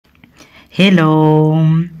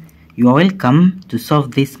Hello, you are welcome to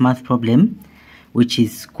solve this math problem, which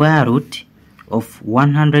is square root of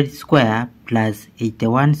 100 square plus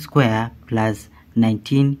 81 square plus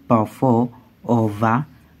 19 power 4 over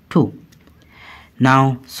 2.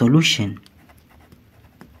 Now, solution.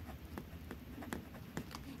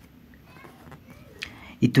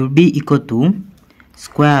 It will be equal to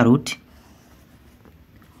square root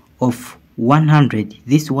of 100.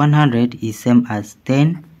 This 100 is same as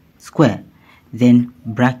 10 square, then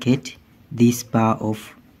bracket this power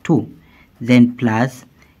of 2, then plus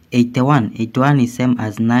 81. 81 is same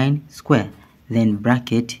as 9 square, then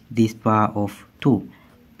bracket this power of 2,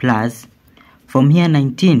 plus from here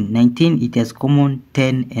 19. 19 it has common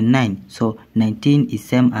 10 and 9, so 19 is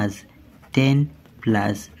same as 10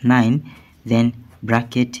 plus 9, then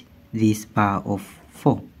bracket this power of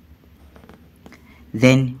 4,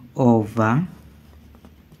 then over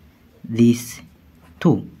this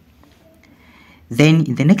 2. Then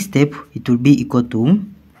in the next step it will be equal to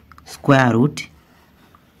square root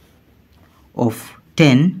of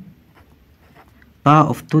 10 power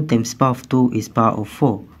of 2 times power of 2 is power of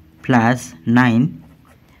 4, plus 9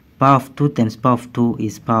 power of 2 times power of 2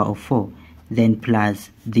 is power of 4, then plus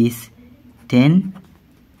this 10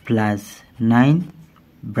 plus 9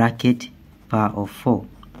 bracket power of 4,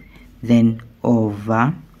 then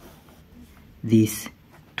over this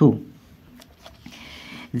 2.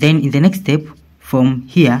 Then in the next step, from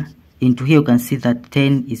here into here, you can see that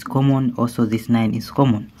 10 is common, also this 9 is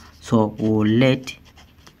common, so we'll let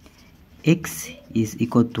x is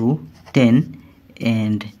equal to 10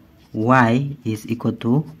 and y is equal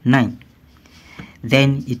to 9.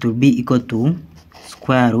 Then it will be equal to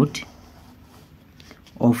square root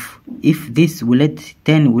of, if this will let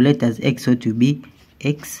 10 will let as x, so it will be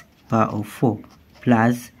x power of 4,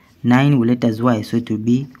 plus 9 will let as y, so it will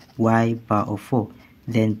be y power of 4,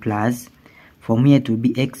 then plus from here it will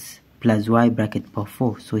be x plus y bracket power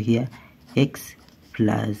 4, so here x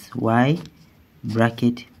plus y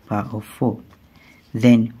bracket power of 4,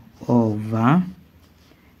 then over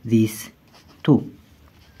this 2.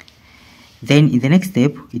 Then in the next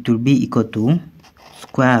step it will be equal to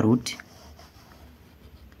square root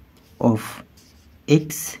of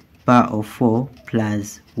x power of 4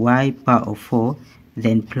 plus y power of 4,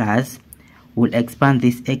 then plus, we'll expand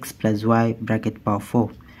this x plus y bracket power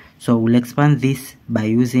 4. So we'll expand this by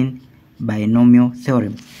using binomial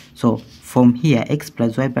theorem. So from here, x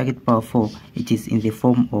plus y bracket power 4, it is in the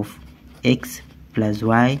form of x plus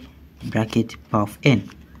y bracket power of n.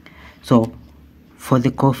 So for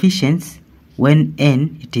the coefficients, when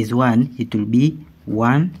n it is 1, it will be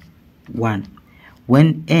 1, 1.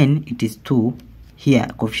 When n it is 2, here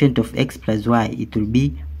coefficient of x plus y, it will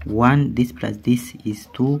be 1, this plus this is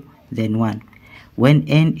 2, then 1. When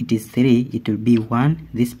n it is 3, it will be 1,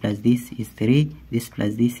 this plus this is 3, this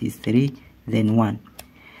plus this is 3, then 1.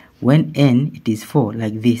 When n it is 4,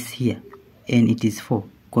 like this here, n it is 4,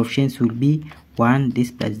 coefficients will be 1,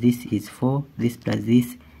 this plus this is 4, this plus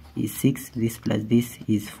this is 6, this plus this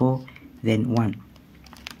is 4, then 1.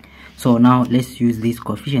 So now let's use these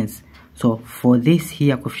coefficients. So for this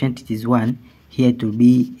here coefficient it is 1, here it will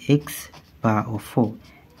be x power of 4,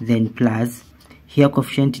 then plus here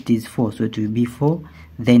coefficient it is 4, so it will be 4,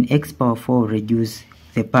 then x power 4 reduce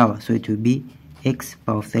the power, so it will be x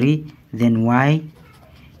power 3, then y,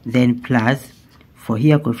 then plus for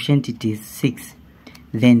here coefficient it is 6,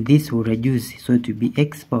 then this will reduce, so it will be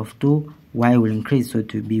x power 2, y will increase, so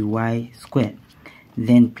it will be y squared,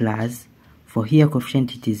 then plus for here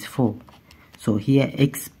coefficient it is 4, so here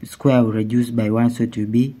x square will reduce by 1, so it will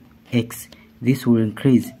be x, this will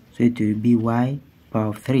increase, so it will be y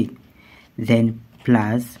power 3, then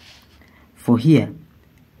plus for here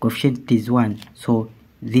coefficient is 1, so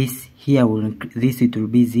this here will this it will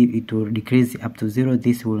be 0, it will decrease up to 0,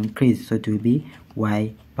 this will increase, so it will be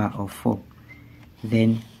y power of 4,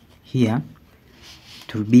 then here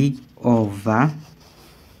it will be over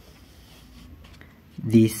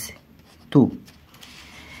this 2.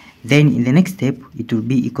 Then in the next step it will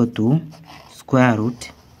be equal to square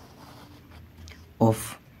root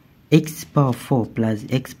of x power 4 plus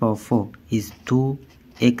x power 4 is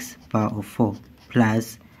 2x power 4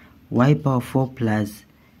 plus y power 4 plus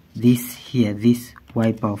this here, this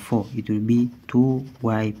y power 4, it will be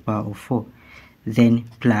 2y power 4, then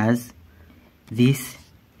plus this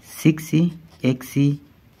 6x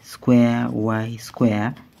square y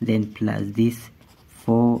square, then plus this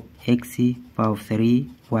 4x power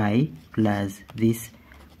 3y plus this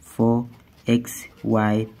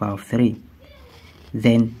 4xy power 3,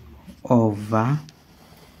 then over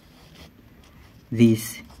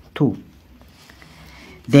this 2.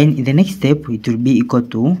 Then in the next step it will be equal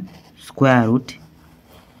to square root.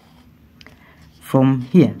 From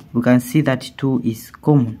here we can see that 2 is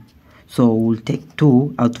common, so we'll take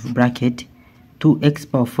 2 out of bracket.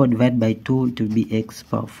 2x power 4 divided by 2, it will be x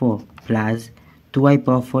power 4, plus 2y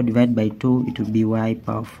power 4 divided by 2, it will be y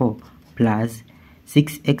power 4, plus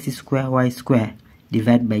 6x square y square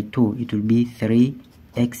divided by 2, it will be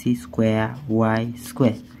 3x square y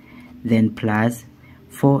square. Then plus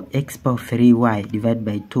 4x power 3y divided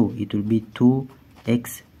by 2, it will be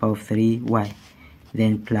 2x power 3y.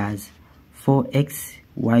 Then plus 4x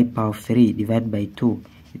y power 3 divided by 2,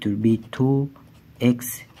 it will be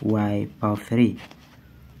 2x y power 3.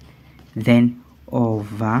 Then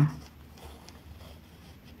over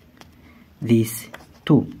this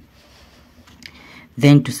 2.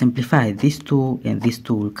 Then to simplify, this 2 and this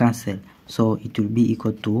 2 will cancel, so it will be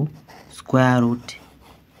equal to square root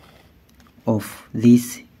of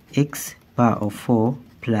this x power of 4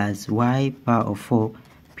 plus y power of 4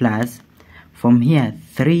 plus, from here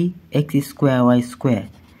 3x square y square,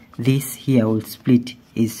 this here will split,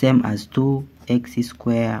 is same as 2x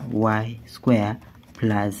square y square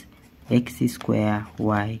plus x square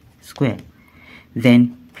y square.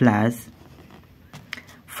 Then plus,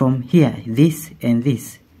 from here this and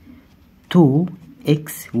this,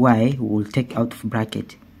 2xy will take out of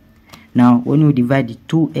bracket. Now when we divide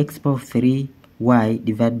 2x power 3y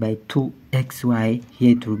divided by 2xy,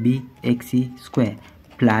 here it will be x square,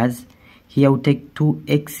 plus here we'll take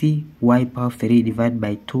 2x y power 3 divided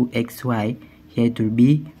by 2xy, here it will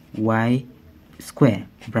be y square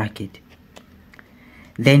bracket.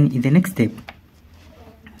 Then in the next step,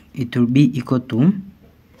 it will be equal to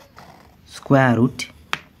square root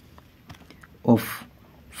of,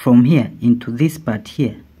 from here into this part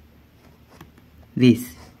here,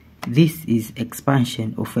 this is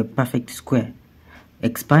expansion of a perfect square.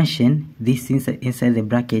 Expansion, this inside the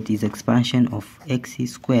bracket is expansion of x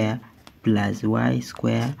square plus y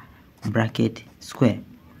square bracket square.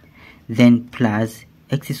 Then plus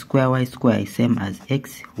x square y square is same as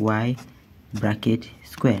x y bracket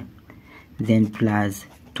square. Then plus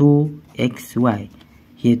 2xy,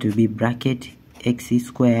 here to be bracket x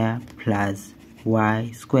square plus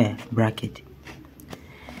y square bracket.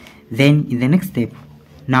 Then in the next step,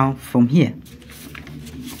 now from here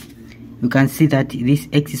you can see that this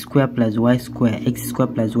x square plus y square, x square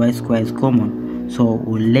plus y square is common, so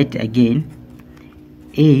we'll let again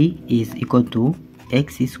a is equal to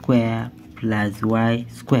x square plus y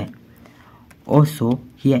square. Also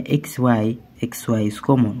here xy is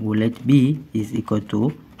common, we'll let b is equal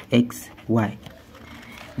to xy.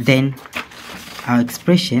 Then our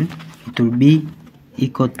expression, it will be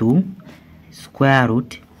equal to square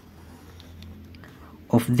root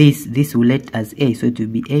of this will let as a, so it will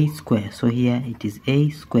be a square, so here it is a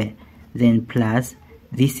square. Then plus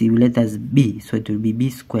this will let as b, so it will be b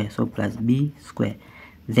square, so plus b square.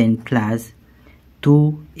 Then plus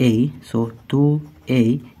 2a, so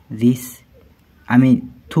 2a, this,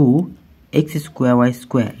 2 x square y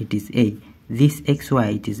square, it is a, this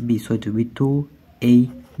xy, it is b, so it will be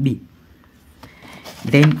 2ab.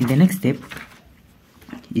 Then in the next step,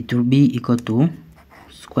 it will be equal to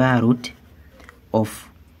square root of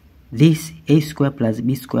this a square plus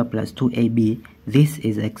b square plus 2ab. This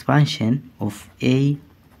is expansion of a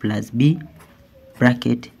plus b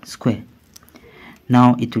bracket square.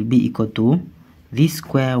 Now it will be equal to, this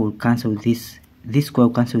square will cancel this square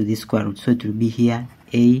will cancel this square root, so it will be here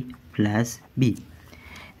a plus b.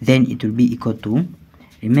 Then it will be equal to,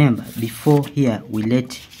 remember before here we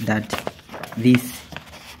let that this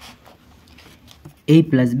a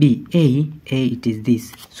plus b, a it is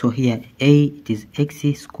this, so here a it is x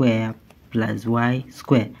square plus y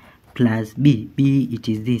square plus b it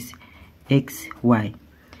is this xy.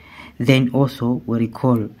 Then also we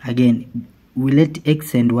recall again, we let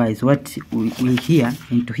x and y is what we here,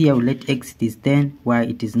 into here we let x it is 10, y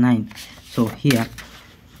it is 9, so here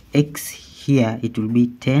x here it will be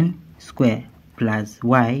 10 square plus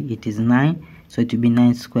y it is 9, so it will be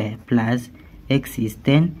 9 square plus x is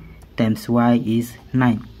 10 times y is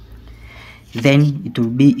 9. Then it will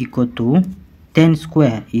be equal to 10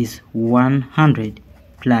 square is 100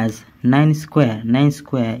 plus 9 square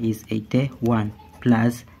is 81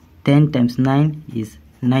 plus 10 times 9 is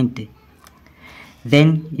 90.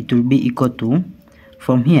 Then it will be equal to,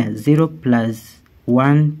 from here 0 plus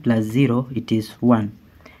 1 plus 0 it is 1,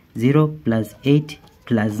 0 plus 8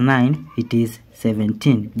 plus 9 it is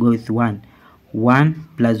 17, go with 1, 1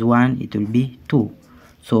 plus 1 it will be 2,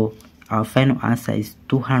 so our final answer is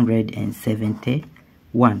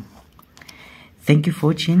 271. Thank you for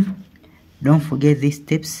watching. Don't forget these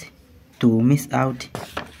tips. To miss out,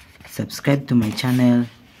 subscribe to my channel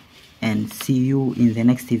and see you in the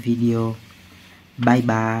next video. Bye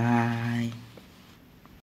bye.